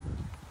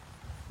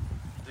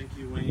Thank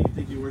you, Wayne.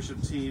 Thank you,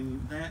 worship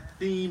team. That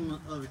theme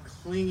of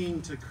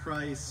clinging to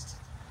Christ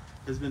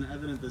has been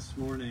evident this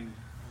morning.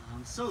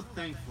 I'm so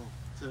thankful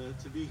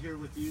to be here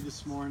with you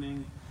this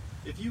morning.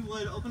 If you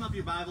would, open up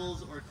your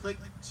Bibles or click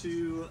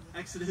to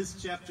Exodus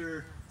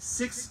chapter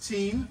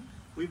 16.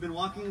 We've been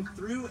walking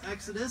through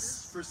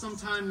Exodus for some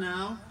time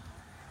now.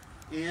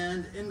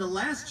 And in the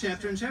last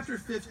chapter, in chapter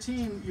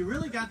 15, you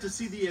really got to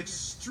see the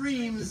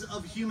extremes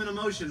of human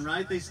emotion,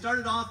 right? They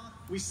started off,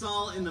 we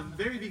saw in the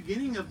very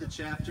beginning of the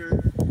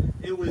chapter,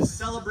 it was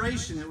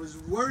celebration, it was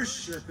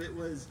worship, it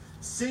was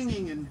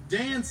singing and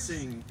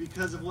dancing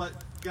because of what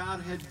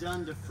God had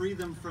done to free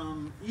them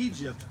from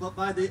Egypt. But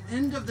by the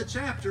end of the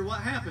chapter,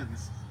 what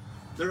happens?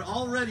 They're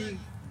already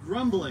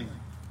grumbling,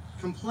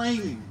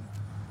 complaining.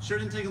 Sure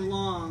didn't take them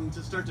long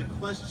to start to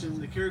question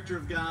the character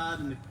of God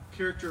and the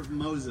character of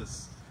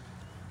Moses.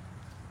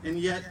 And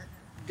yet,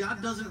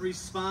 God doesn't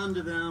respond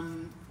to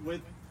them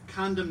with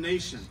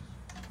condemnation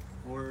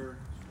or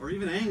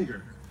even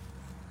anger.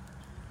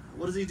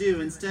 What does he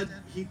do? Instead,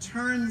 he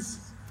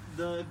turns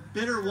the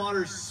bitter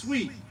water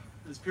sweet,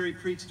 as Perry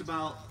preached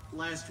about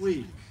last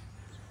week.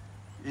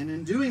 And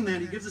in doing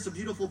that, he gives us a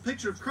beautiful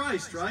picture of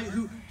Christ, right?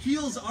 Who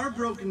heals our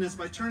brokenness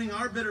by turning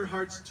our bitter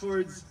hearts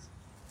towards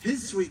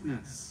his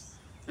sweetness.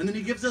 And then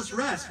he gives us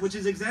rest, which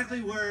is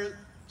exactly where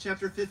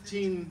chapter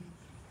 15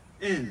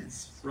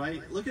 ends,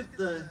 right? Look at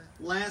the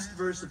last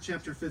verse of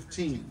chapter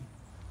 15.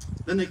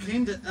 Then they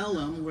came to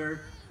Elim,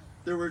 where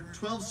there were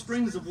 12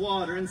 springs of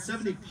water and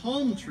 70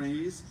 palm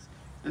trees,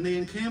 and they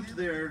encamped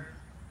there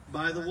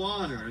by the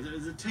water.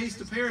 There's a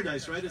taste of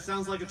paradise, right? It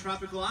sounds like a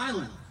tropical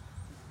island.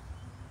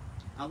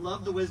 I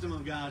love the wisdom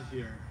of God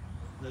here,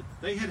 that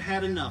they had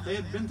had enough. They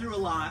had been through a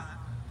lot,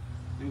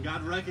 and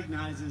God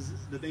recognizes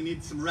that they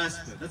need some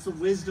respite. That's the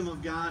wisdom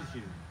of God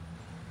here.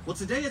 Well,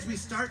 today as we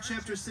start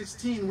chapter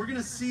 16, we're going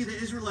to see the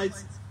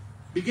Israelites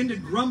begin to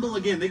grumble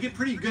again. They get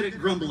pretty good at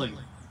grumbling,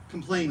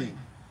 complaining.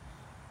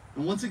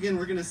 And once again,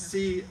 we're going to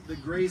see the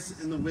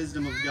grace and the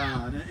wisdom of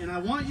God. And I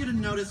want you to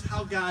notice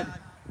how God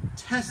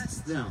tests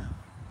them.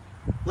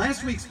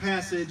 Last week's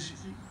passage,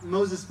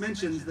 Moses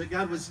mentions that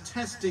God was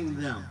testing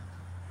them.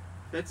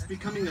 That's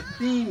becoming a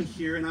theme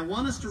here, and I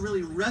want us to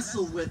really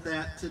wrestle with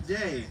that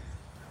today.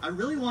 I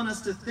really want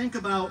us to think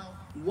about,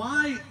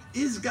 why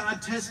is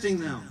God testing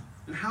them?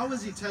 And how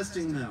is he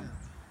testing them?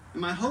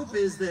 And my hope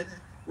is that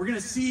we're going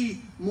to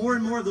see more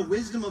and more of the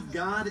wisdom of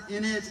God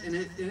in it,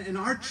 and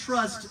our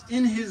trust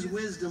in his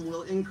wisdom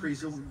will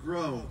increase, it will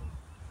grow.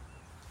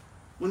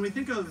 When we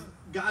think of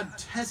God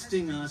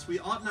testing us, we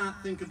ought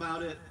not think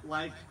about it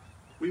like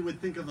we would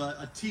think of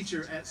a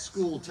teacher at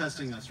school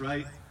testing us,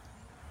 right?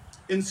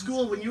 In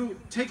school, when you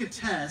take a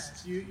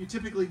test, you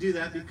typically do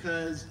that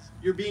because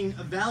you're being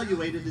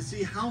evaluated to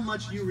see how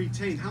much you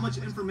retained, how much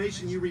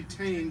information you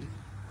retained,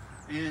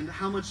 and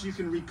how much you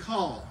can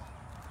recall.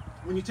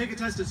 When you take a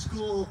test at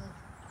school,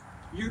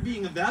 you're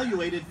being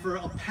evaluated for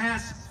a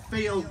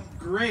pass-fail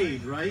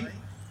grade, right?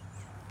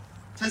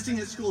 Testing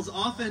at school is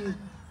often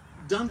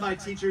done by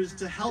teachers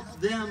to help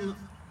them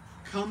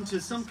come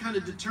to some kind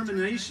of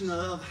determination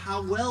of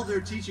how well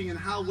they're teaching and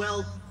how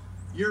well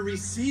you're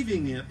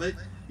receiving it. But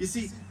you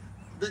see,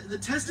 the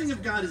testing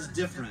of God is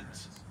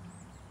different.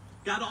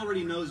 God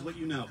already knows what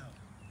you know.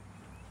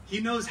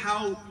 He knows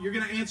how you're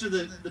going to answer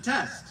the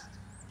test.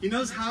 He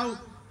knows how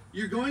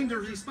you're going to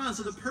respond.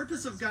 So the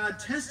purpose of God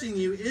testing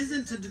you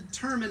isn't to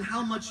determine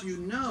how much you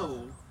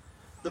know.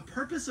 The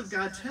purpose of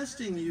God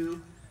testing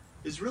you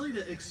is really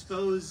to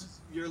expose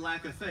your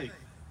lack of faith,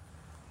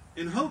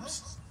 in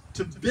hopes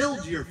to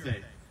build your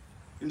faith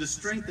and to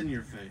strengthen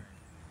your faith.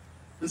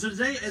 And so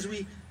today, as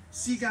we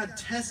see God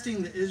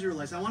testing the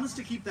Israelites, I want us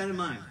to keep that in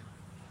mind.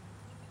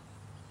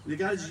 That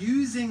God is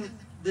using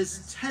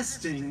this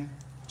testing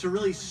to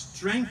really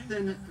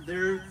strengthen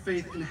their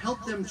faith and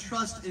help them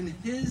trust in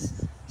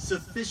his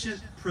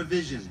sufficient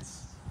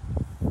provisions.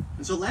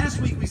 And so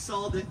last week we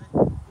saw that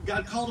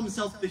God called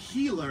himself the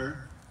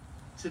healer.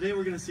 Today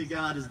we're going to see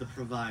God as the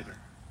provider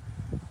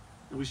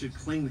that we should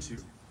cling to.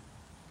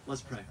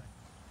 Let's pray.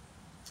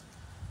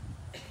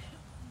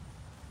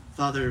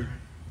 Father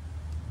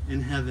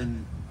in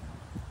heaven,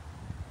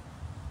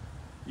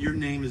 your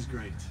name is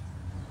great.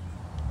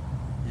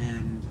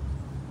 And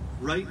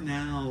right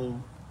now,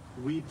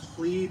 we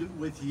plead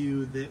with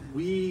you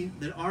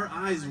that our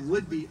eyes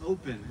would be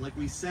open, like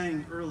we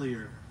sang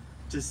earlier,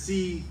 to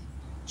see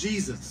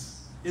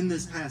Jesus in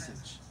this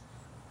passage,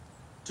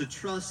 to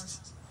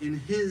trust in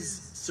his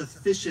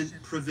sufficient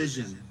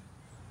provision.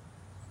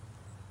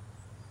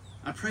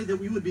 I pray that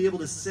we would be able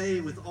to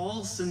say with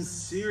all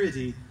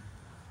sincerity,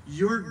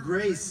 your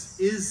grace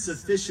is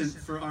sufficient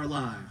for our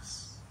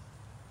lives.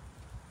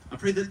 I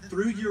pray that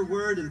through your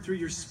word and through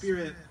your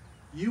spirit,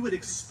 you would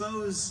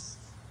expose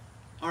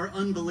our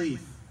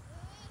unbelief,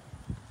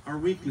 our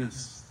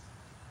weakness,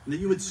 and that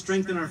you would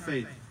strengthen our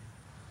faith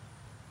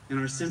and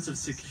our sense of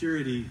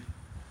security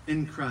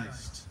in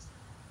Christ.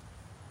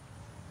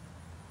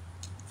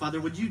 Father,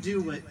 would you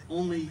do what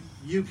only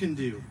you can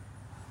do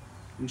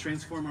and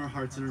transform our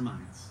hearts and our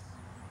minds?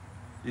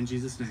 In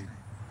Jesus' name,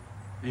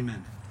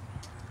 amen.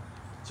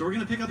 So we're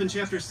going to pick up in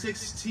chapter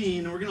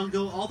 16, and we're going to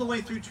go all the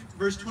way through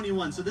verse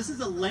 21. So this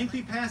is a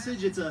lengthy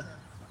passage. It's a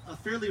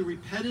fairly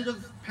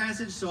repetitive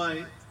passage,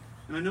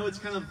 and I know it's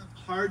kind of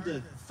hard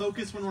to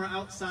focus when we're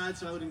outside,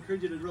 so I would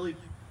encourage you to really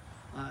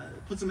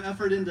put some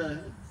effort into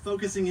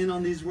focusing in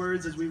on these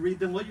words as we read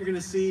them. What you're going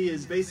to see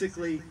is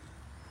basically,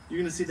 you're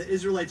going to see the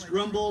Israelites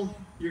grumble.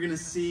 You're going to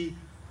see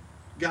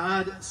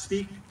God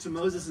speak to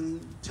Moses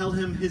and tell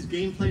him his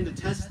game plan to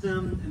test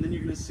them, and then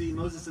you're going to see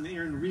Moses and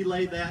Aaron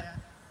relay that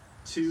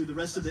to the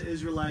rest of the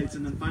Israelites,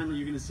 and then finally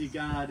you're going to see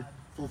God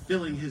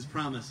fulfilling his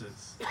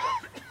promises.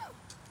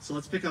 So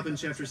let's pick up in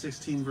chapter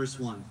 16, verse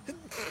 1.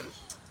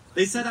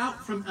 They set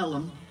out from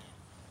Elim,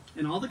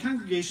 and all the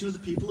congregation of the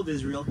people of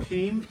Israel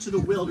came to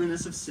the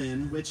wilderness of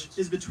Sin, which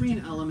is between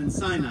Elim and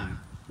Sinai,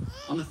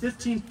 on the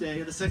 15th day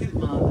of the second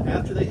month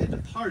after they had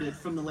departed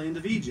from the land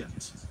of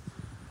Egypt.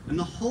 And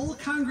the whole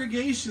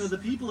congregation of the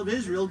people of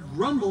Israel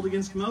grumbled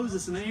against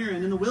Moses and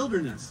Aaron in the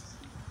wilderness.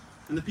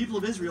 And the people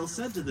of Israel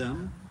said to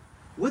them,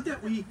 "Would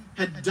that we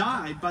had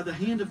died by the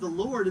hand of the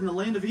Lord in the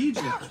land of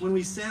Egypt, when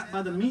we sat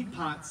by the meat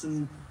pots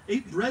and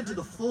ate bread to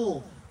the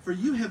full, for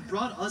you have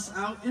brought us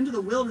out into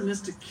the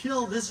wilderness to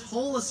kill this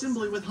whole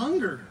assembly with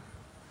hunger."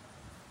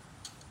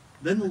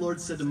 Then the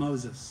Lord said to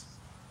Moses,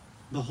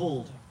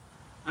 "Behold,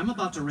 I'm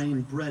about to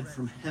rain bread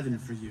from heaven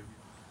for you,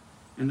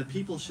 and the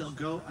people shall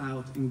go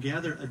out and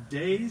gather a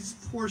day's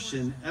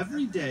portion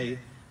every day,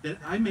 that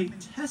I may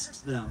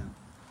test them,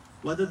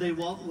 whether they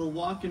will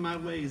walk in my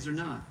ways or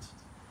not.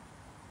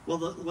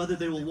 Whether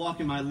they will walk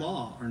in my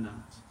law or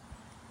not.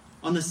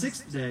 On the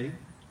sixth day,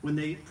 when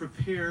they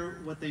prepare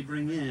what they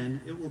bring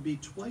in, it will be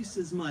twice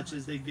as much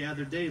as they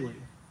gather daily."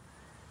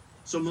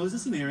 So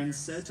Moses and Aaron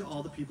said to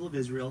all the people of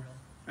Israel,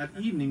 "At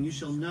evening you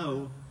shall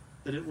know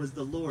that it was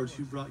the Lord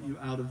who brought you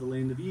out of the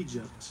land of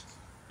Egypt.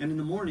 And in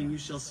the morning you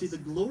shall see the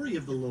glory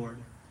of the Lord,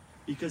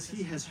 because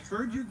he has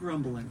heard your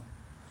grumbling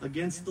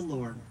against the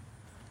Lord.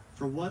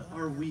 For what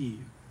are we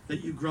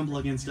that you grumble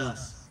against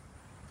us?"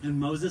 And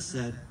Moses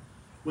said,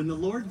 "When the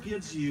Lord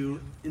gives you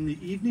in the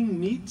evening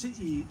meat to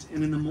eat,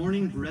 and in the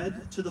morning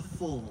bread to the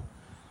full,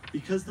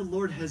 because the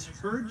Lord has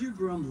heard your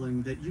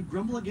grumbling, that you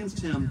grumble against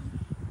him,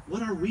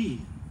 what are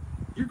we?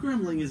 Your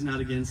grumbling is not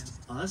against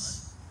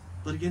us,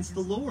 but against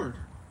the Lord."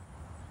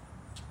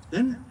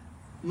 Then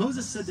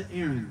Moses said to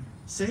Aaron,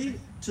 "Say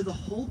to the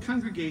whole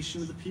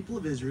congregation of the people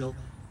of Israel,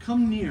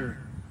 'Come near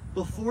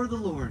before the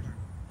Lord,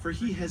 for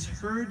he has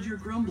heard your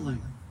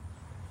grumbling.'"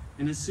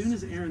 And as soon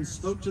as Aaron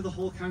spoke to the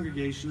whole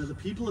congregation of the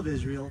people of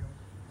Israel,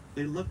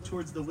 they looked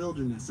towards the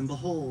wilderness, and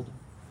behold,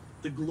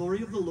 the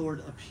glory of the Lord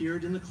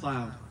appeared in the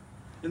cloud.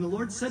 And the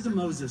Lord said to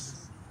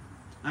Moses,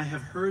 "I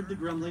have heard the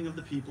grumbling of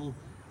the people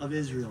of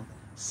Israel.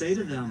 Say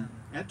to them,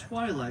 at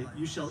twilight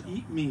you shall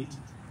eat meat,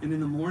 and in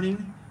the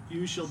morning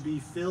you shall be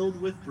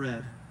filled with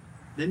bread.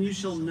 Then you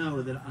shall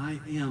know that I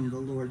am the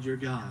Lord your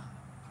God."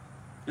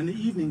 And the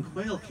evening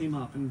quail came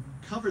up and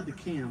covered the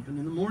camp, and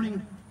in the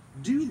morning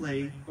dew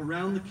lay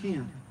around the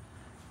camp.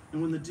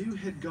 And when the dew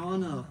had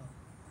gone up,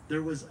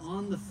 there was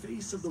on the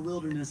face of the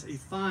wilderness a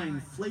fine,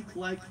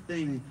 flake-like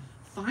thing,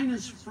 fine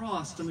as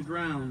frost on the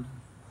ground.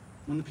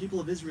 When the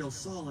people of Israel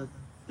saw it,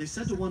 they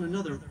said to one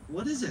another,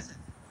 "What is it?"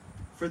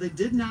 For they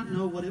did not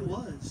know what it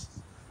was.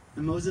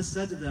 And Moses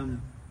said to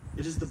them,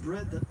 "It is the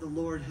bread that the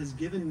Lord has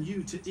given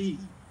you to eat.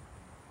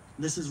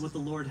 This is what the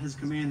Lord has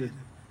commanded.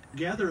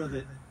 Gather of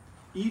it,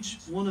 each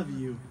one of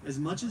you, as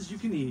much as you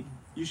can eat.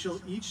 You shall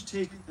each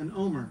take an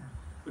omer,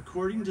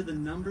 according to the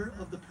number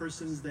of the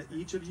persons that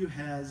each of you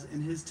has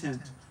in his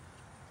tent."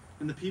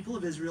 And the people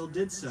of Israel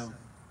did so.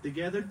 They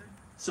gathered,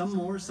 some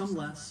more, some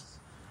less.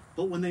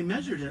 But when they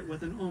measured it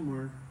with an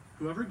omer,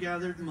 whoever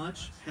gathered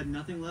much had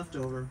nothing left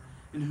over,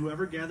 and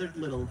whoever gathered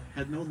little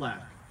had no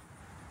lack.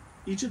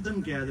 Each of them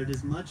gathered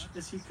as much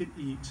as he could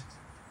eat.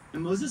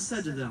 And Moses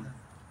said to them,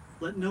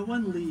 "Let no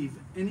one leave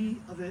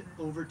any of it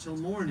over till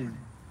morning."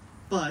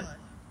 But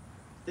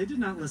they did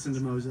not listen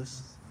to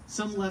Moses.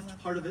 Some left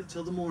part of it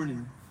till the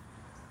morning.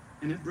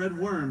 And it bred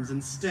worms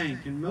and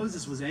stank, and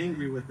Moses was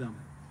angry with them.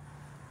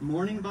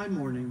 Morning by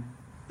morning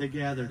they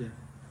gathered it,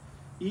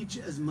 each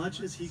as much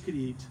as he could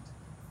eat.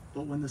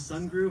 But when the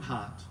sun grew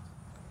hot,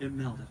 it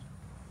melted.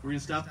 We're going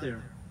to stop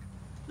there.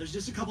 There's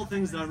just a couple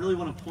things that I really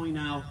want to point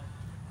out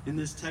in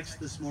this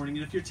text this morning.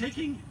 And if you're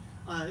taking,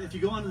 if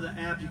you go onto the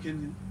app, you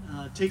can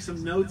take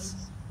some notes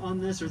on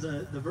this, or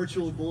the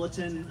virtual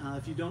bulletin.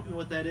 If you don't know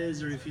what that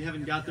is, or if you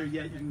haven't got there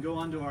yet, you can go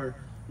onto our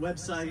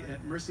website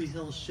at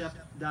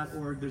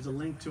mercyhillshep.org. There's a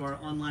link to our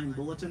online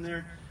bulletin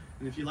there.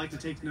 And if you'd like to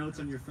take notes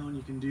on your phone,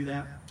 you can do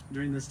that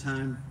during this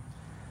time.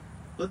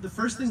 But the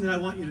first thing that I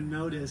want you to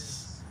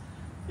notice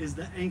is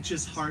the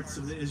anxious hearts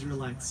of the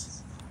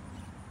Israelites.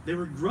 They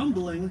were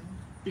grumbling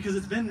because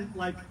it's been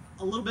like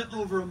a little bit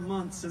over a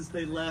month since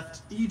they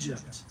left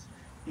Egypt.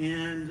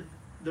 And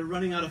they're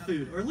running out of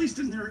food. Or at least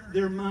in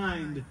their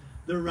mind,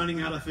 they're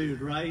running out of food,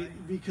 right?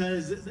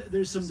 Because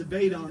there's some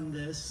debate on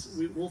this.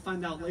 We'll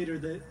find out later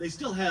that they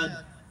still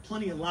had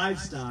plenty of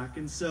livestock.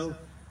 And so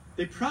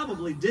they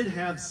probably did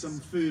have some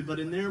food, but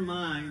in their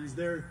minds,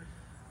 they're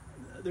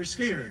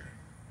scared.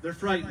 They're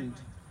frightened.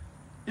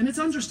 And it's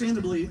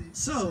understandably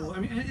so. I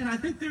mean, and I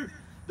think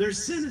their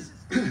sin is,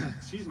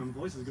 excuse me, my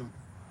voice is going.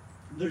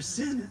 Their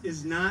sin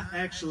is not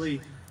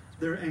actually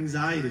their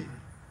anxiety.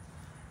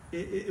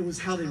 It was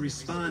how they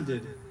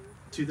responded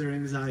to their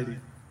anxiety.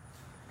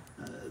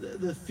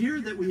 The fear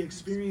that we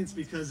experience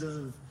because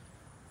of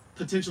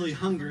potentially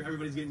hunger.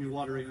 Everybody's getting me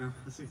water right now.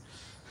 Let's see.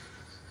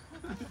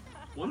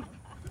 One.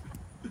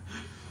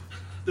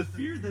 The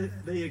fear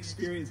that they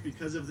experience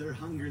because of their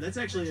hunger, that's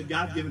actually a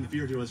God-given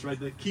fear to us, right?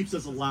 That keeps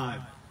us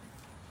alive.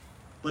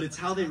 But it's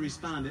how they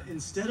respond.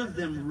 Instead of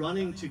them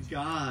running to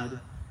God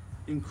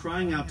and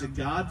crying out to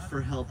God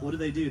for help, what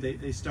do?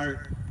 They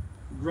start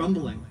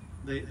grumbling.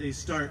 They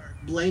start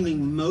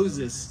blaming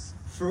Moses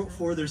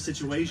for their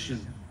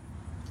situation.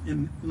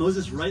 And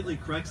Moses rightly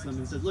corrects them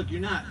and says, look, you're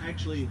not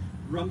actually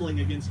grumbling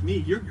against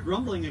me. You're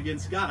grumbling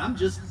against God. I'm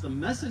just the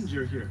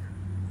messenger here.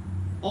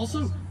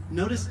 Also,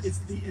 notice it's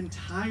the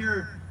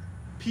entire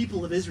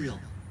people of Israel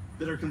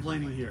that are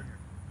complaining here.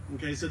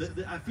 Okay, so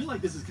I feel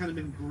like this has kind of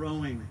been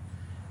growing.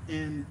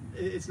 And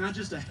it's not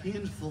just a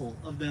handful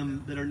of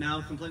them that are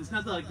now complaining. It's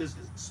not like this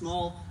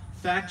small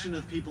faction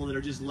of people that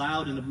are just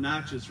loud and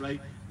obnoxious, right?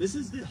 This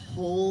is the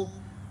whole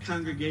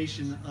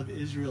congregation of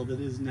Israel that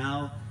is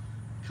now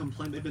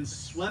complaining. They've been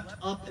swept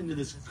up into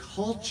this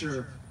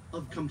culture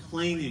of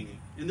complaining.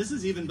 And this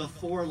is even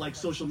before like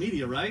social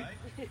media, right?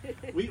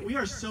 We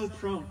are so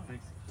prone.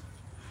 Thanks.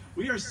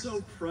 We are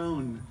so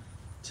prone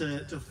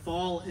to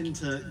fall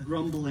into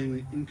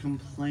grumbling and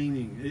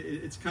complaining.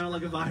 It's kind of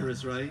like a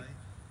virus, right?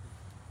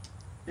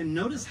 And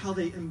notice how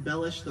they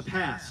embellish the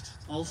past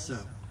also.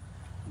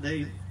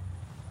 They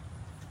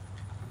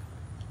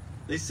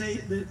say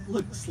that,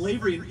 look,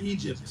 slavery in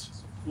Egypt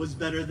was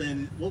better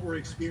than what we're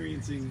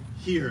experiencing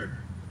here.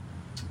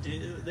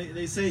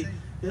 They say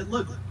that,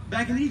 look,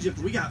 back in Egypt,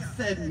 we got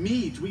fed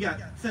meat, we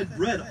got fed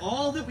bread,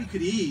 all that we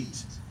could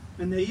eat.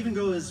 And they even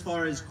go as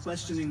far as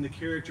questioning the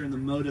character and the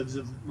motives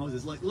of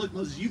Moses. Like, look,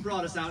 Moses, you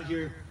brought us out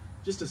here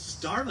just to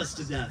starve us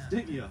to death,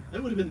 didn't you?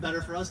 It would have been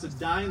better for us to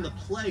die in the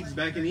plagues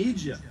back in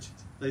Egypt,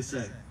 they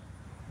say.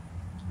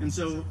 And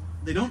so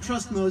they don't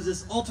trust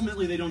Moses.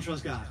 Ultimately, they don't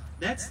trust God.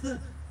 That's the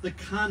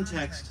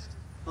context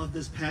of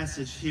this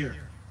passage here.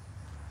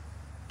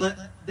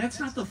 But that's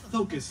not the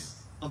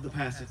focus of the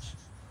passage.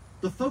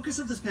 The focus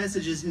of this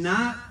passage is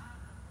not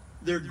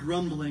their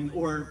grumbling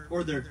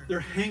or their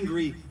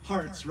hangry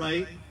hearts,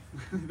 right?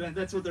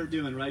 That's what they're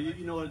doing, right?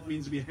 You know what it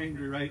means to be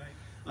hangry, right?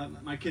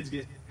 My kids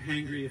get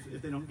hangry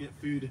if they don't get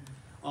food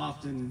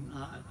often.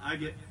 I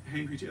get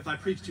hangry too. If I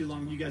preach too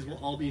long, you guys will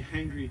all be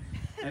hangry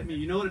at me.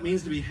 You know what it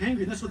means to be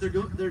hangry. That's what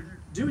they're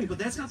doing. But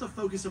that's not the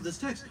focus of this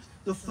text.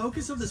 The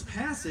focus of this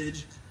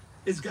passage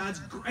is God's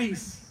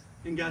grace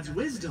and God's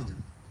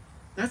wisdom.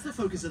 That's the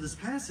focus of this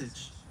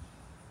passage.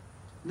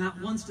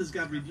 Not once does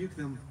God rebuke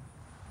them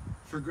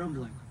for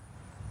grumbling.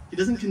 He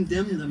doesn't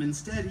condemn them.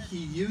 Instead, he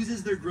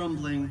uses their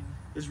grumbling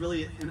as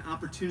really an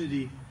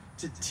opportunity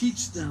to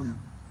teach them,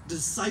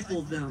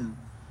 disciple them,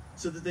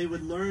 so that they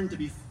would learn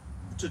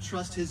to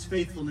trust his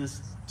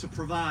faithfulness to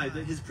provide,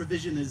 that his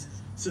provision is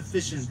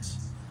sufficient.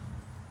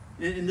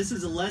 And this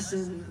is a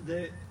lesson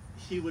that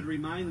he would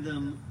remind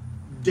them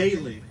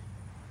daily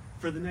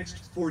for the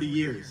next 40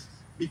 years,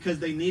 because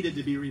they needed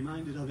to be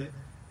reminded of it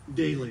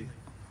daily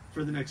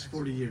for the next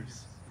 40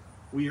 years.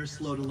 We are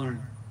slow to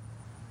learn.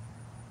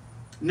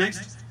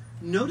 Next,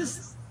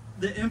 notice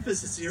the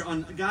emphasis here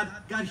on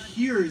God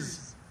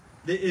hears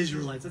the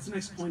Israelites. That's the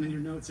next point in your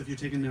notes if you're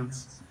taking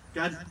notes.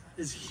 God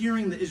is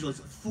hearing the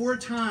Israelites. 4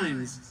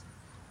 times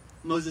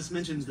Moses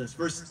mentions this.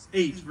 Verse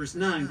 8, verse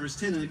 9, verse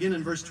 10, and again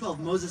in verse 12,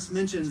 Moses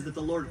mentions that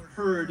the Lord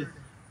heard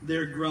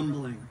their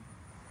grumbling.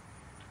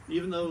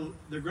 Even though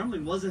their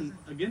grumbling wasn't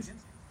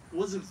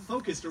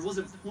focused or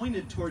wasn't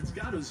pointed towards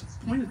God, it was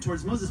pointed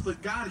towards Moses,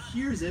 but God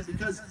hears it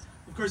because,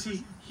 of course,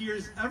 he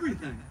hears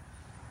everything.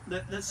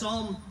 That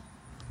psalm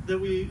that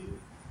we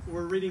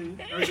were reading,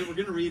 or that we're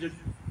going to read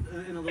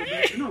in a little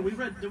bit. No,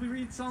 did we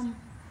read Psalm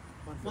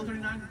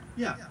 139?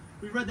 Yeah,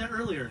 we read that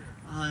earlier.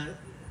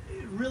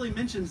 It really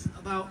mentions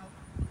about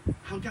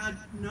how God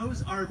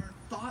knows our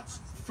thoughts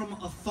from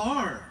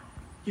afar.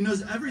 He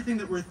knows everything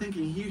that we're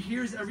thinking. He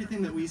hears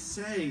everything that we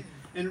say.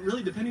 And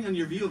really, depending on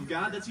your view of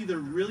God, that's either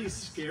really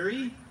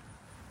scary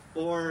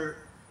or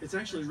it's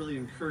actually really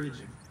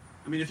encouraging.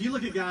 I mean, if you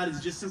look at God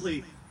as just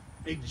simply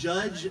a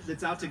judge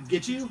that's out to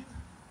get you,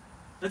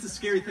 that's a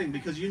scary thing,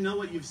 because you know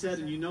what you've said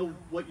and you know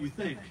what you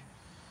think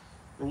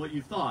or what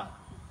you thought.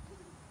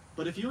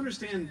 But if you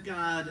understand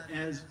God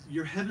as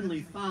your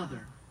heavenly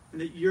Father, and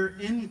that you're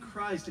in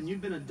Christ and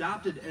you've been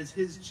adopted as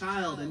his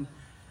child, and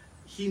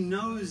he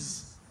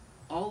knows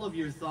all of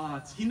your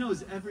thoughts, he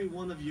knows every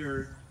one of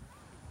your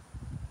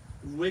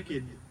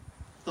wicked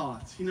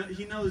thoughts, he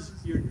knows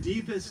your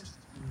deepest,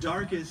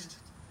 darkest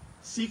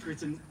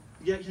secrets, and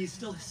yet he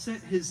still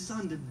sent his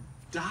son to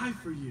die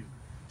for you,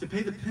 to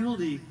pay the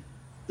penalty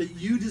that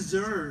you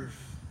deserve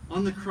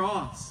on the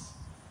cross.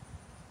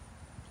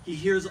 He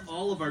hears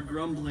all of our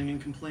grumbling and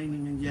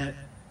complaining, and yet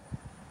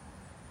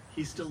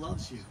he still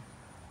loves you.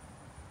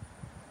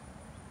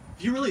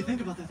 If you really think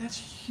about that, that's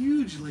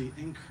hugely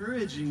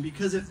encouraging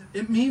because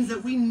it means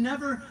that we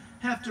never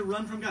have to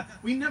run from God.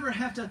 We never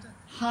have to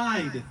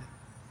hide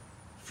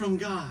from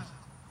God.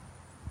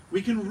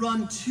 We can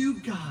run to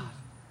God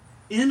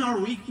in our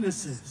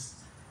weaknesses,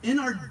 in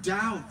our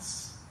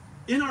doubts,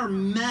 in our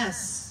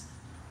mess.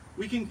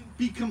 We can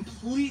be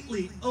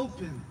completely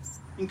open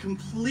and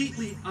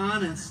completely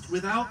honest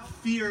without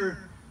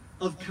fear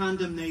of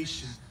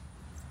condemnation.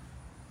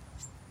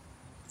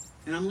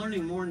 And I'm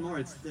learning more and more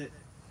it's that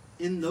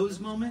in those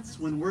moments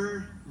when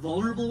we're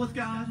vulnerable with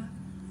God,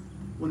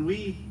 when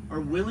we are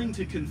willing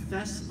to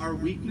confess our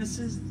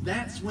weaknesses,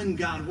 that's when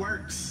God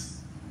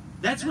works.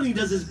 That's when he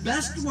does his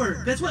best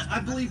work. That's what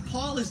I believe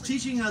Paul is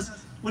teaching us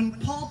when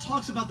Paul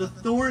talks about the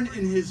thorn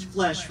in his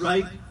flesh,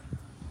 right?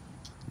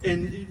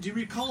 And do you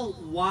recall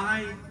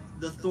why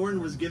the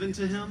thorn was given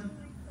to him?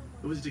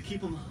 It was to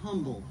keep him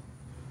humble.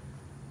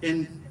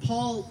 And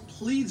Paul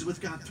pleads with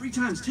God 3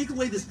 times, take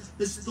away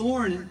this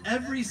thorn. And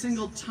every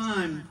single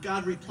time,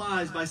 God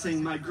replies by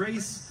saying, my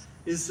grace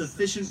is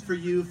sufficient for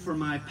you, for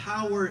my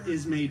power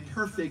is made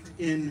perfect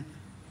in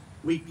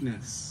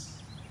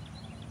weakness.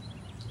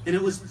 And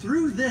it was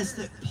through this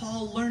that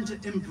Paul learned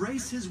to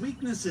embrace his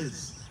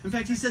weaknesses. In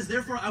fact, he says,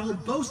 therefore, I will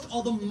boast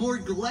all the more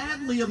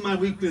gladly of my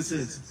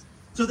weaknesses,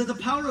 so that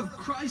the power of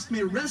Christ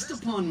may rest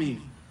upon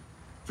me.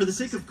 For the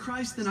sake of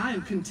Christ, then I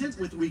am content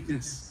with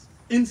weakness,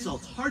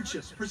 insults,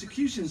 hardships,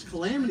 persecutions,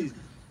 calamities.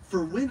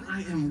 For when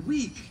I am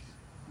weak,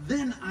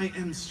 then I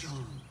am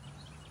strong.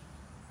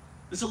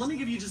 And so let me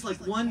give you just like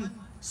one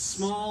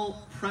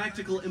small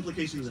practical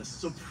implication of this.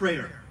 So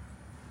prayer.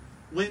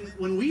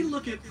 When we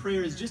look at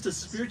prayer as just a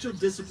spiritual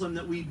discipline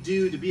that we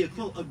do to be a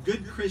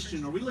good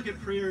Christian, or we look at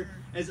prayer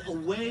as a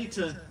way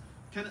to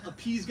kind of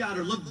appease God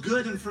or look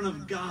good in front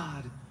of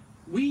God,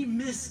 we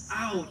miss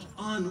out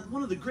on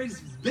one of the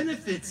greatest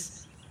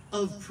benefits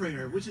of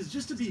prayer, which is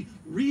just to be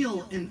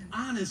real and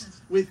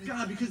honest with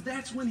God, because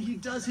that's when he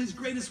does his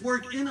greatest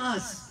work in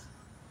us.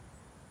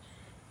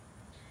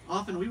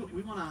 Often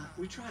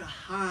we try to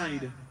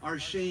hide our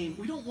shame.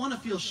 We don't want to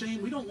feel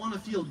shame. We don't want to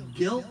feel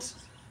guilt.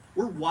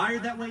 We're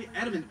wired that way.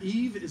 Adam and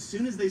Eve, as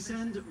soon as they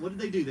sinned, what did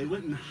they do? They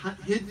went and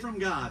hid from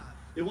God.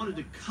 They wanted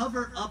to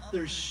cover up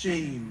their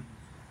shame,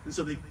 and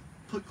so they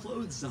put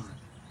clothes on.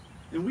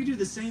 And we do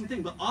the same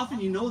thing, but often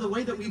you know the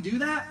way that we do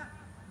that?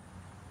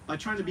 By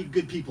trying to be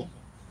good people.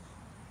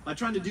 By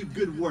trying to do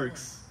good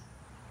works.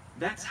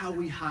 That's how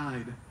we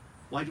hide.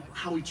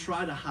 How we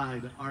try to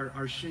hide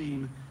our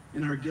shame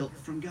and our guilt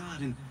from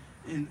God.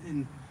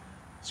 And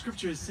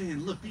Scripture is saying,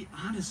 look, be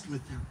honest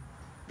with them.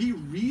 Be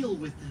real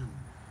with them.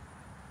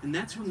 And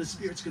that's when the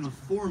Spirit's going to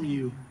form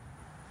you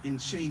and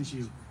change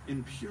you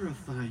and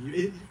purify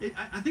you.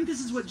 I think this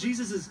is what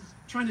Jesus is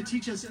trying to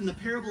teach us in the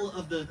parable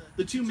of the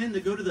 2 men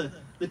that go to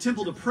the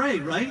temple to pray,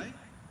 right?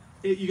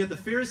 You got the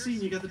Pharisee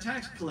and you got the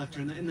tax collector.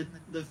 And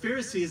the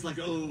Pharisee is like,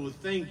 oh,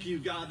 thank you,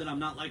 God, that I'm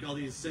not like all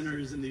these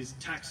sinners and these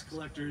tax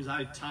collectors.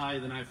 I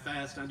tithe and I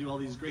fast and I do all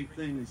these great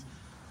things.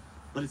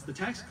 But it's the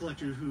tax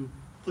collector who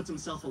puts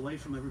himself away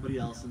from everybody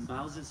else and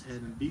bows his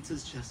head and beats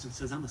his chest and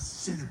says, I'm a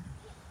sinner.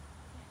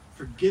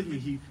 Forgive me.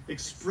 He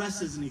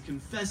expresses and he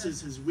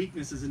confesses his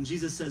weaknesses. And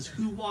Jesus says,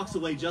 who walks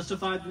away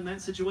justified in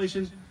that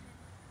situation?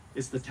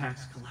 It's the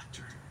tax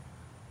collector.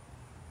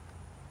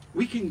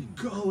 We can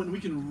go and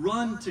we can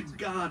run to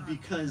God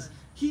because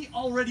he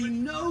already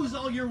knows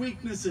all your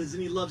weaknesses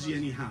and he loves you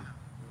anyhow.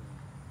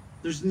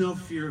 There's no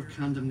fear of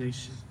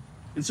condemnation.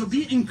 And so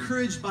be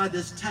encouraged by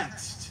this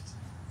text.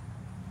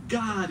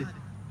 God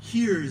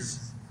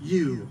hears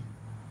you.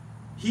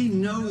 He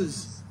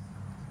knows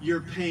your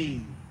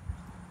pain.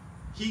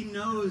 He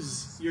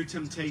knows your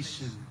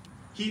temptation.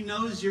 He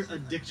knows your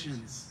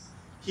addictions.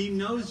 He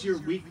knows your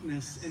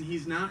weakness, and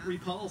he's not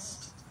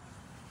repulsed.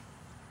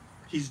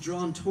 He's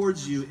drawn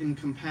towards you in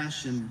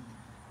compassion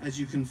as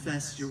you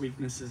confess your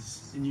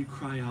weaknesses and you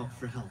cry out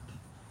for help.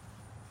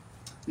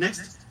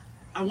 Next,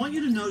 I want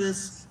you to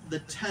notice the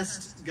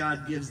test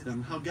God gives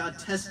them, how God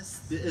tests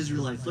the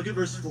Israelites. Look at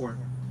verse 4.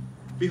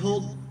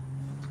 Behold,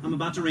 I'm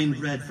about to rain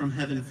bread from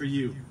heaven for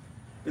you,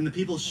 and the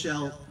people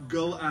shall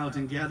go out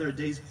and gather a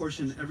day's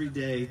portion every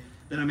day,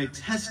 that I may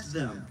test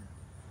them,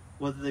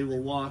 whether they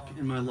will walk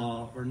in my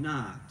law or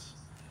not.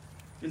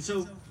 And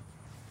so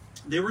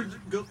they were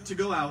to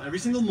go out every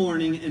single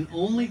morning and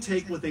only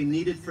take what they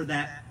needed for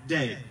that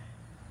day.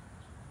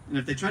 And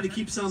if they tried to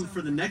keep some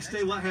for the next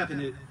day, what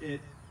happened?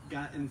 It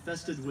got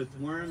infested with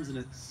worms and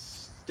it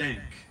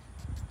stank.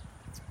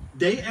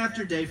 Day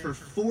after day for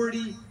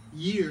 40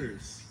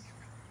 years,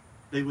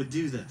 they would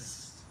do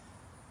this.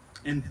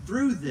 And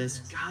through this,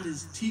 God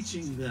is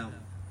teaching them,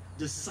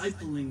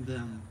 discipling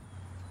them,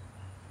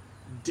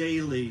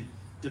 daily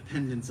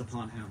dependence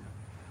upon him.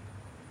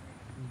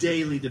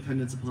 Daily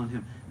dependence upon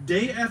him.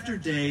 Day after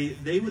day,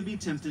 they would be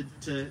tempted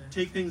to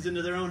take things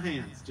into their own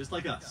hands, just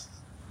like us.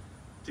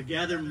 To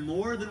gather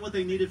more than what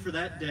they needed for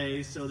that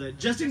day, so that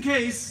just in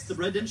case the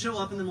bread didn't show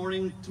up in the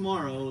morning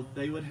tomorrow,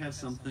 they would have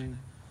something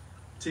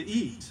to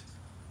eat.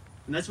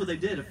 And that's what they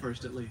did at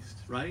first, at least,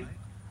 right?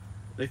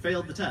 They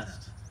failed the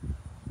test.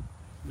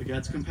 But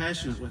God's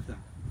compassionate with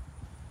them.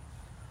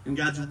 In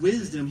God's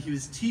wisdom, he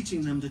was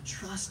teaching them to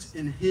trust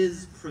in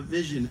his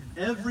provision.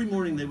 Every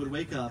morning they would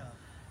wake up,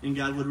 and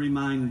God would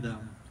remind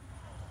them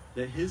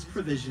that his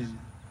provision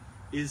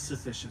is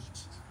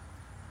sufficient.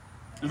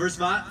 In verse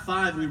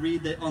 5, we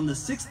read that on the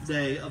 6th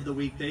day of the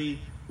week, they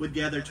would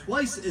gather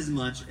twice as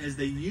much as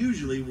they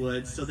usually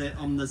would, so that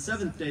on the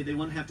 7th day, they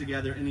wouldn't have to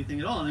gather anything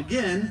at all. And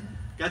again,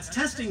 God's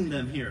testing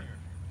them here.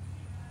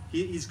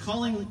 He's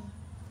calling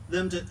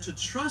them to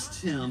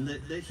trust him,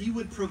 that he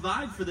would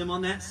provide for them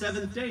on that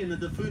 7th day, and that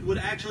the food would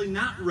actually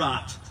not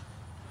rot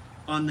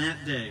on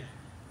that day.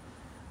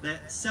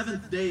 That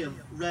 7th day of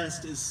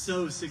rest is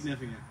so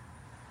significant.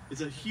 It's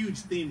a huge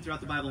theme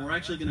throughout the Bible, and we're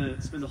actually going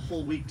to spend a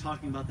whole week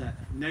talking about that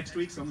next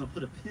week, so I'm going to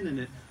put a pin in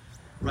it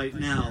right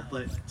now.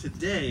 But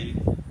today,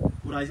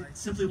 what I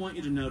simply want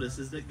you to notice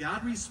is that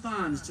God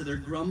responds to their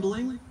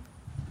grumbling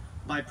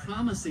by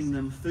promising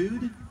them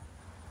food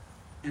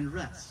and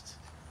rest.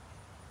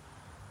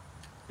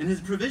 And his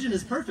provision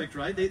is perfect,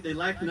 right? They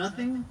lack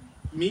nothing.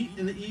 Meat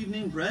in the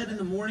evening, bread in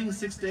the morning,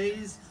 6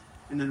 days,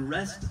 and then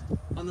rest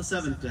on the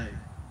 7th day.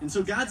 And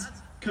so God's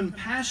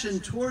compassion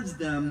towards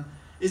them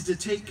is to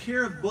take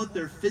care of both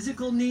their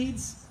physical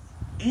needs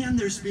and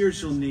their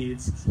spiritual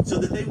needs, so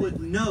that they would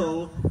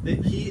know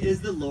that he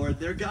is the Lord,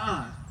 their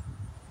God.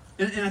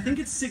 And I think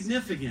it's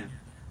significant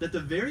that the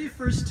very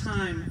first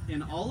time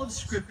in all of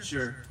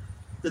Scripture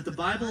that the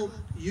Bible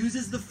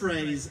uses the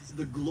phrase,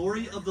 the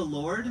glory of the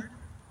Lord,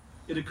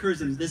 it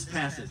occurs in this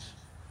passage.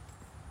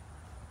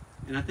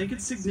 And I think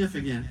it's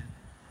significant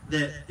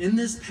that in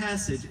this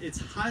passage, it's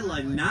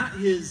highlighting not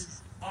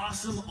his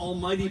awesome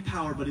almighty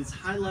power, but it's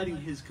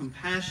highlighting his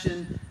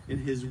compassion and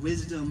his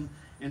wisdom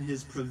and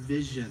his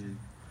provision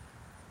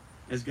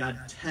as God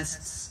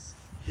tests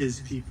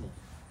his people.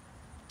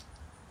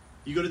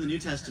 You go to the New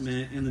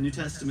Testament, and the New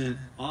Testament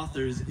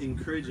authors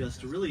encourage us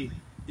to really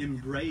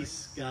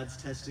embrace God's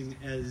testing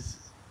as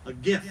a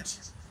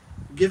gift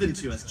given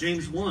to us.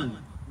 James 1,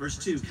 verse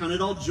 2, "Count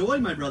it all joy,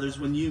 my brothers,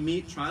 when you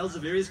meet trials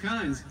of various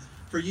kinds,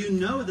 for you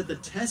know that the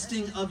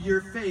testing of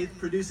your faith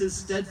produces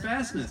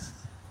steadfastness.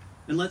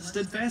 And let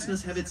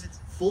steadfastness have its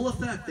full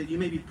effect, that you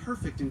may be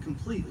perfect and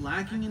complete,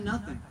 lacking in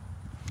nothing."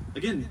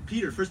 Again,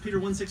 1 Peter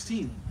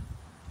 1:16,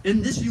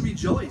 "In this you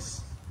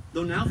rejoice,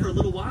 though now for a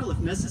little while, if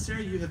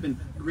necessary, you have been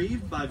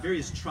grieved by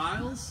various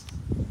trials,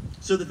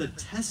 so that the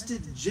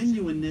tested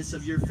genuineness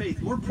of your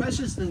faith, more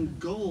precious than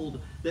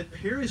gold that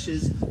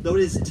perishes, though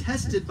it is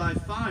tested by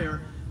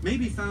fire, may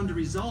be found to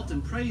result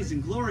in praise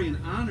and glory and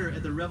honor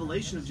at the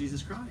revelation of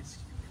Jesus Christ."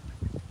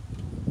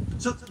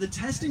 So the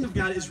testing of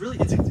God is really,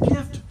 it's a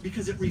gift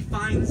because it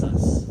refines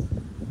us.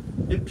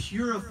 It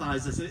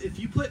purifies us. If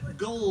you put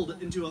gold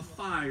into a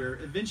fire,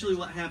 eventually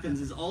what happens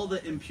is all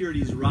the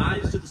impurities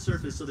rise to the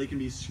surface so they can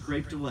be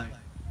scraped away.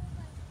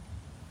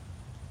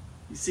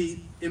 You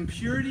see,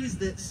 impurities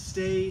that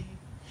stay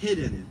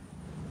hidden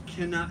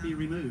cannot be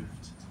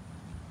removed.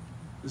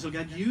 And so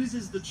God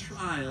uses the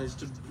trials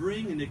to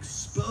bring and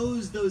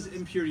expose those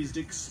impurities, to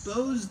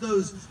expose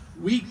those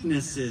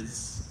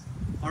weaknesses,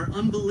 our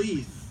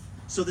unbelief,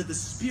 so that the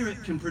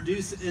Spirit can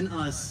produce in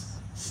us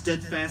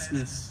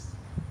steadfastness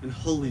and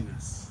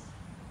holiness.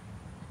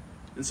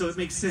 And so it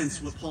makes sense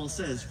what Paul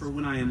says, "For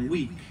when I am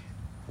weak,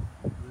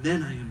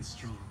 then I am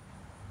strong."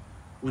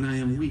 When I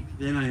am weak,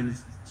 then I am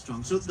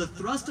strong. So the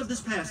thrust of this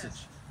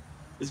passage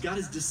is God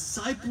is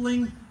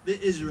discipling the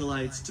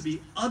Israelites to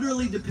be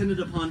utterly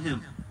dependent upon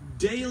him.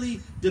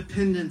 Daily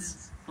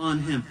dependence on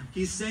him.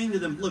 He's saying to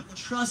them, look,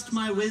 trust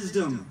my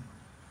wisdom.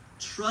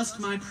 Trust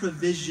my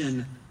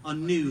provision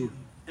anew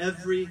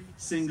every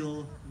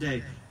single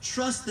day.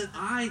 Trust that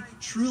I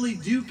truly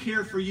do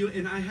care for you,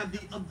 and I have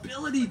the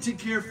ability to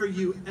care for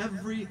you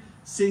every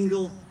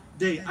single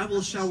day. I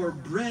will shower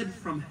bread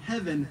from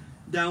heaven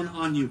down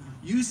on you.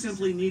 You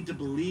simply need to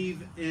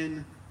believe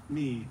in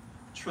me.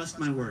 Trust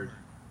my word.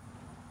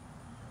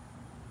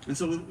 And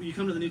so you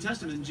come to the New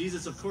Testament, and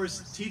Jesus, of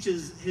course,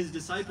 teaches his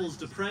disciples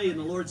to pray in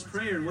the Lord's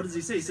Prayer. And what does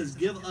he say? He says,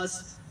 "Give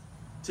us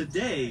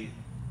today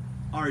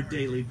our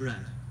daily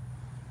bread."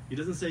 He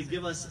doesn't say,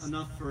 "Give us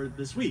enough for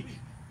this week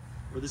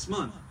or this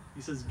month."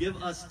 He says,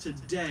 "Give us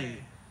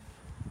today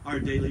our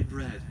daily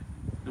bread."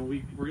 And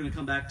we're going to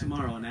come back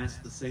tomorrow and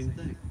ask the same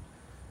thing.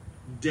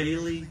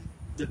 Daily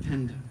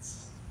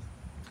dependence.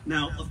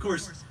 Now, of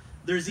course,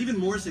 there's even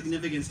more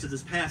significance to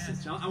this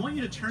passage. I want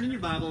you to turn in your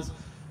Bibles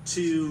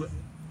to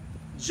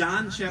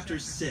John chapter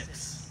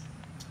 6,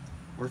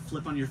 or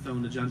flip on your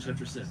phone to John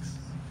chapter 6.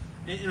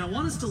 And I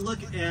want us to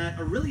look at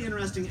a really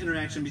interesting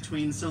interaction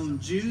between some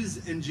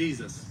Jews and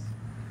Jesus.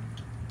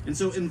 And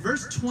so in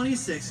verse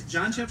 26,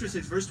 John chapter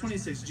 6, verse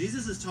 26,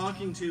 Jesus is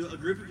talking to a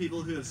group of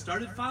people who have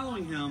started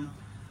following him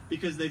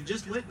because they've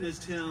just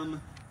witnessed him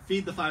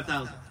feed the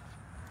 5,000.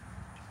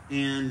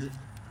 And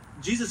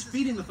Jesus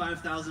feeding the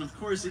 5,000, of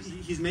course,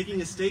 he's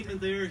making a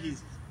statement there.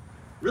 He's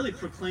really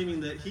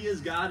proclaiming that he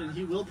is God and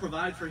he will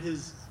provide for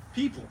his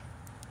people.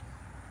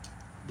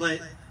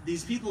 But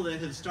these people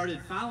that have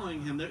started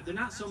following him, they're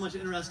not so much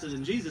interested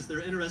in Jesus.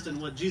 They're interested in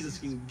what Jesus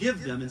can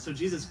give them. And so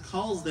Jesus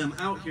calls them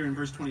out here in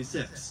verse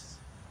 26.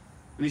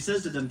 And he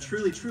says to them,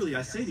 "Truly, truly,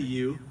 I say to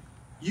you,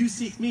 You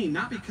seek me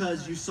not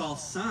because you saw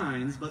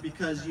signs, but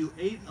because you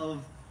ate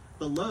of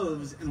the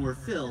loaves and were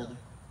filled.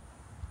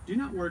 Do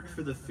not work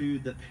for the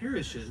food that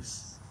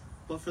perishes,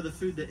 but for the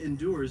food that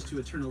endures to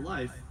eternal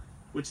life,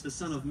 which the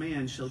Son of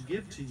Man shall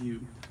give to you.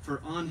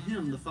 For on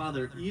him the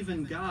Father,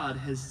 even God,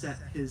 has set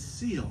his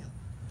seal.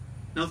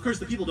 Now, of course,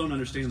 the people don't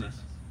understand this.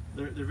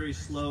 They're very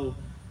slow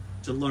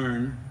to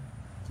learn.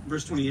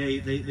 Verse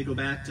 28, they go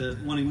back to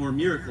wanting more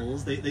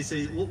miracles. They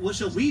say, what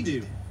shall we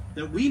do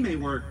that we may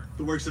work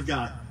the works of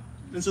God?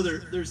 And so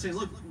they're saying,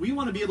 look, we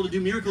want to be able to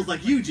do miracles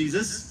like you,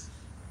 Jesus.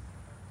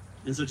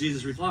 And so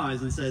Jesus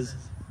replies and says,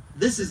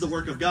 this is the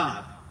work of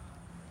God,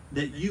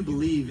 that you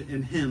believe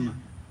in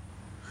him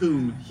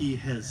whom he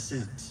has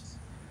sent.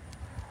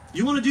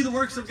 You want to do the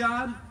works of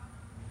God?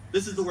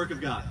 This is the work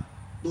of God.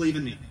 Believe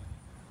in me.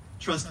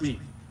 Trust me.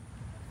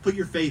 Put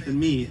your faith in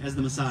me as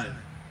the Messiah.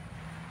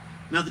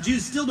 Now, the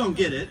Jews still don't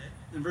get it.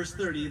 In verse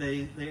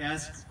 30, they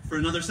ask for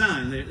another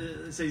sign.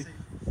 They say,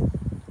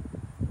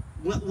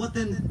 what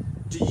then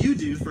do you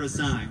do for a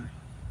sign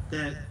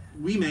that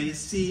we may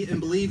see and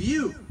believe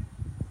you?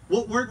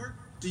 What work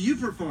do you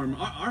perform?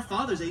 Our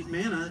fathers ate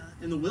manna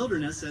in the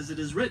wilderness, as it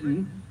is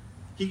written.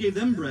 He gave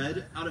them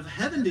bread out of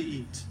heaven to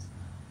eat.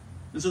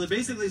 And so they're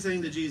basically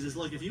saying to Jesus,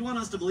 look, if you want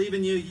us to believe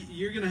in you,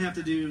 you're going to have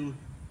to do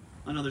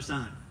another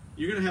sign.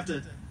 You're going to have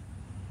to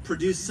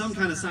produce some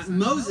kind of sign.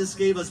 Moses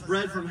gave us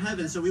bread from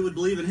heaven so we would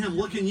believe in him.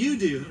 What can you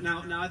do?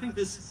 Now I think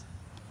this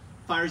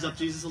fires up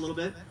Jesus a little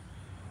bit.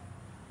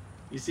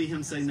 You see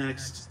him say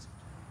next,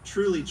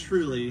 truly,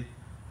 truly,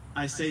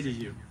 I say to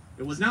you,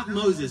 it was not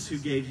Moses who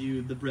gave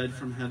you the bread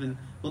from heaven,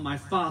 but my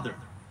Father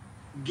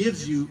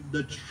gives you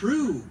the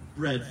true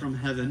bread from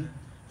heaven.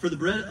 For the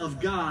bread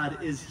of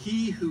God is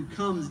he who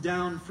comes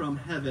down from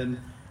heaven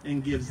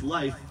and gives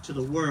life to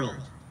the world.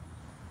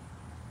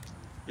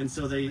 And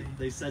so they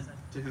said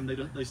to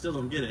him, they still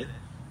don't get it.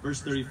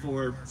 Verse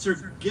 34,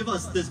 sir, give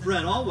us this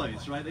bread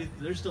always, right?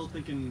 They're still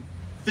thinking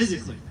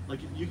physically. Like,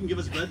 you can give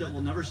us bread that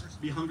we'll never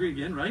be hungry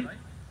again, right?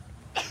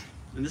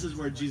 And this is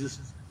where Jesus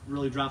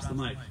really drops the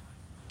mic.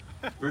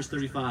 Verse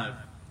 35,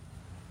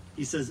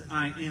 he says,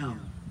 I am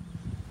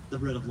the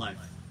bread of life.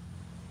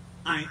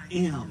 I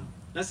am.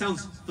 That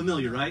sounds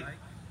familiar, right?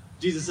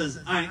 Jesus says,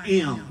 I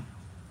am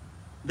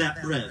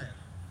that bread.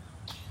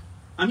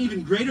 I'm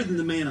even greater than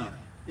the manna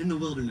in the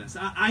wilderness.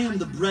 I am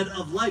the bread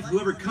of life.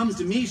 Whoever comes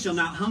to me shall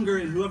not hunger,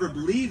 and whoever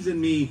believes in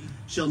me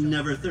shall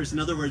never thirst. In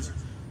other words,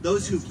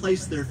 those who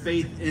place their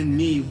faith in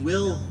me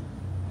will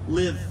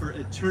live for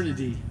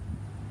eternity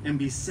and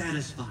be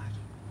satisfied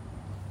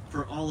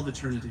for all of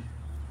eternity.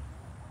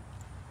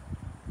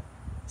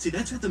 See,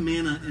 that's what the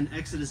manna in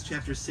Exodus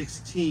chapter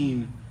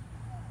 16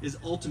 is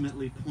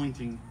ultimately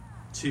pointing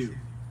to.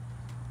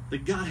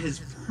 That God has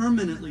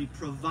permanently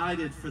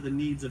provided for the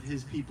needs of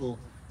his people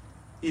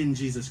in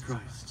Jesus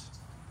Christ.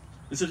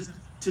 And so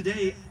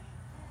today,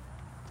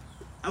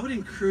 I would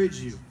encourage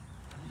you,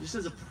 just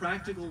as a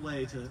practical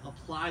way to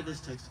apply this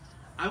text,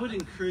 I would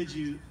encourage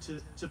you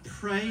to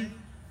pray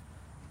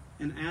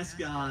and ask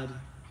God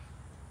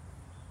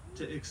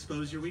to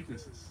expose your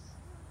weaknesses.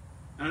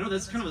 And I know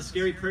that's kind of a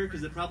scary prayer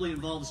because it probably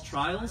involves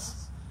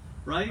trials,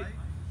 right?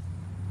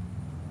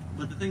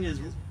 But the thing is,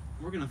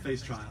 we're going to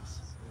face trials.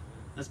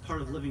 That's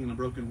part of living in a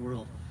broken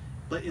world.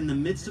 But in the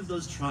midst of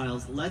those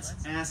trials, let's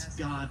ask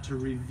God to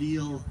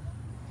reveal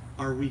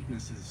our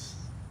weaknesses,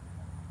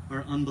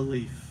 our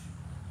unbelief,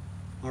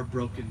 our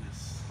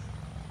brokenness.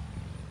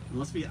 And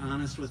let's be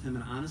honest with him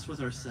and honest with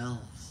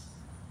ourselves.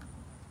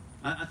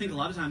 I think a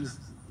lot of times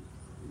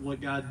what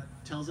God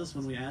tells us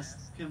when we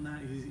ask him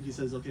that, he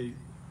says, okay,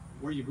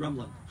 where are you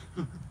grumbling?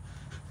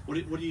 What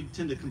do you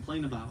tend to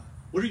complain about?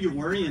 What are you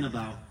worrying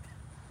about?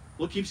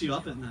 What keeps you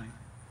up at night?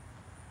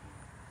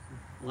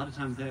 A lot of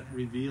times that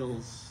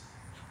reveals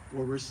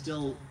where we're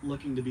still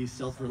looking to be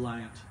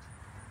self-reliant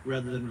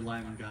rather than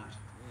relying on God.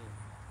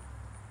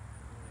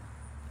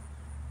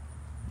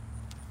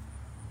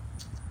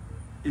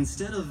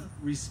 Instead of,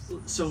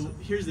 so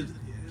here's the,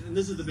 and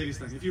this is the biggest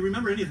thing. If you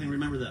remember anything,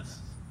 remember this.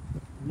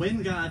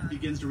 When God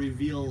begins to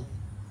reveal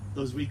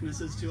those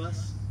weaknesses to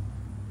us,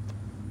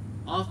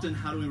 often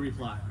how do we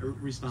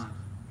respond?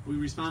 We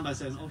respond by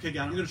saying, okay,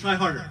 God, I'm going to try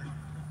harder.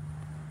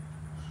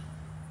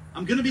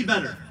 I'm going to be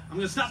better. I'm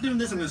going to stop doing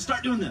this. I'm going to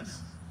start doing this.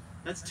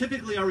 That's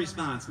typically our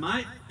response.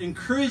 My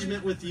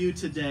encouragement with you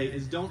today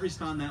is don't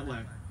respond that way.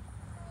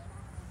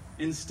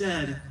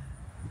 Instead,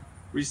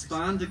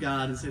 respond to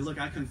God and say, look,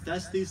 I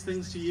confess these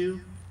things to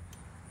you.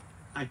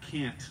 I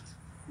can't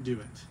do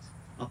it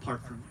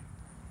apart from you.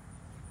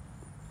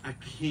 I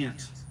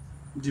can't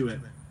do it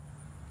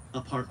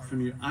apart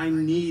from you. I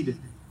need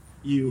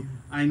you.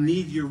 I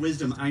need your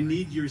wisdom. I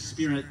need your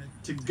Spirit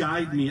to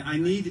guide me. I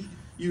need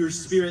your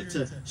Spirit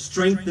to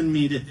strengthen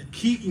me, to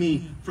keep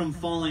me from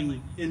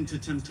falling into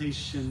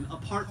temptation.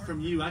 Apart from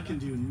you, I can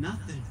do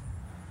nothing.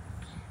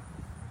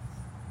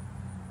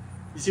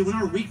 You see, when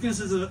our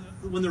weaknesses,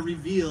 when they're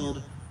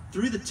revealed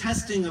through the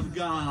testing of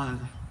God,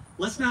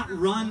 let's not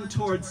run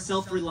towards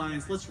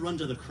self-reliance. Let's run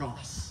to the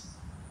cross.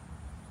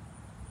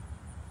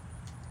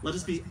 Let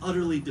us be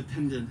utterly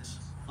dependent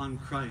on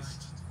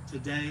Christ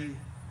today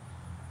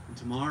and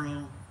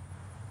tomorrow,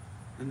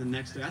 and the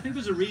next day. I think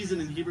there's a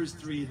reason in Hebrews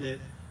 3 that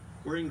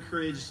we're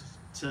encouraged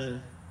to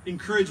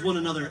encourage one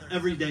another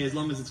every day as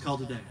long as it's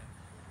called a day.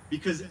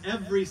 Because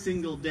every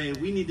single day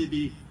we need to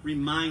be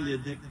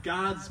reminded that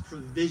God's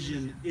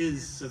provision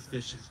is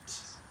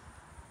sufficient.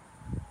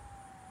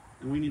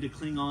 And we need to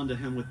cling on to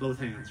him with both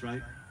hands,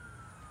 right?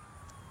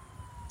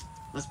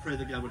 Let's pray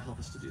that God would help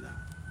us to do that.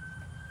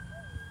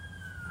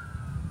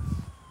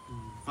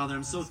 Father,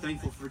 I'm so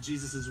thankful for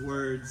Jesus'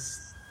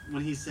 words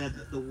when he said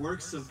that the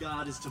works of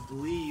God is to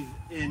believe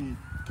in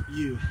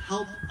you.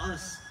 Help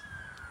us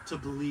to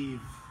believe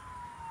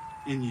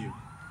in you.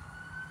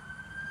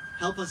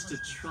 Help us to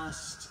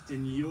trust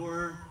in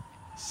your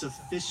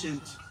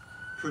sufficient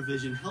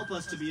provision. Help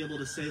us to be able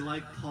to say,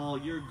 like Paul,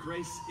 your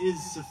grace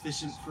is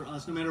sufficient for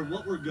us. No matter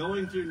what we're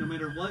going through, no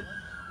matter what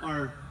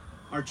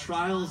our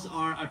trials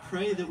are, I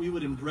pray that we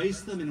would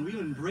embrace them and we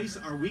would embrace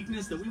our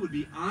weakness, that we would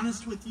be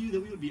honest with you, that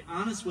we would be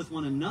honest with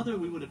one another,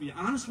 we would be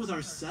honest with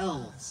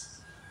ourselves.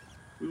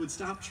 We would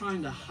stop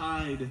trying to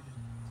hide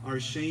our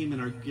shame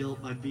and our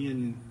guilt by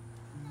being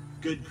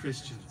good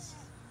Christians.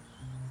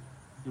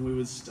 And we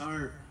would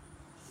start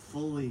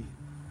fully,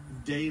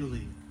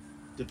 daily,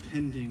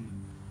 depending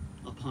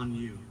upon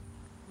you.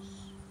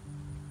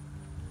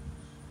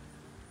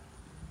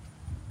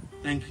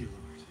 Thank you, Lord.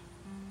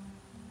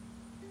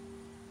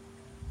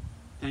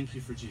 Thank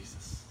you for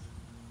Jesus,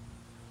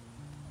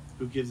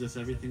 who gives us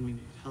everything we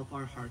need. Help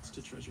our hearts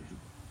to treasure him.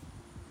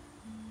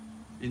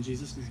 In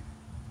Jesus' name,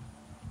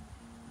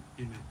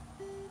 amen.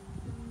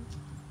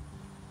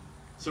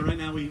 So right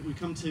now we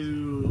come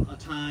to a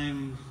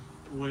time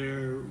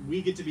where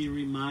we get to be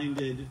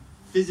reminded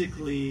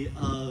physically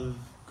of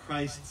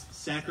Christ's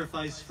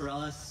sacrifice for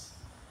us,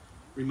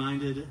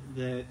 reminded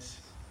that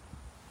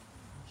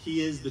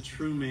he is the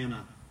true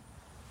manna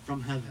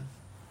from heaven,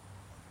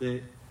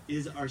 that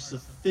is our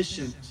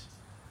sufficient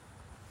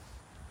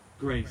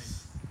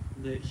grace,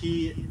 that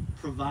he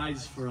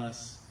provides for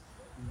us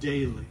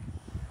daily.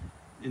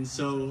 And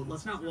so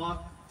let's not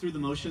walk through the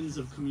motions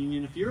of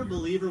communion. If you're a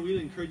believer, we'd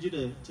encourage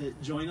you to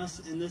join us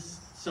in this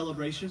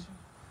celebration.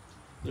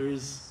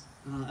 There's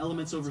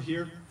elements over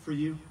here for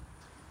you.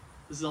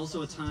 This is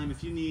also a time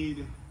if you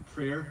need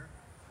prayer,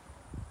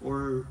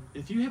 or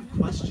if you have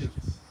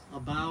questions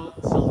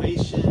about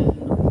salvation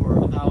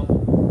or about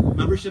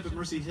membership at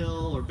Mercy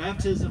Hill or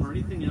baptism or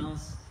anything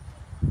else,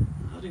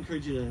 I'd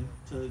encourage you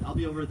to I'll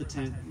be over at the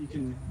tent. You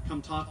can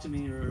come talk to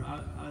me, or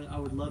I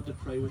would love to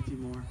pray with you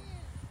more.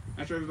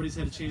 After everybody's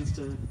had a chance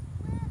to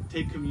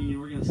take communion,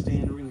 we're going to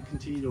stand and we're going to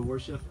continue to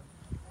worship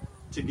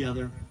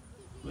together.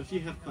 But if you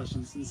have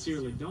questions,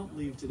 sincerely, don't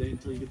leave today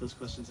until you get those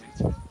questions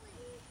answered.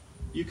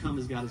 You come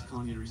as God is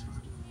calling you to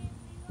respond.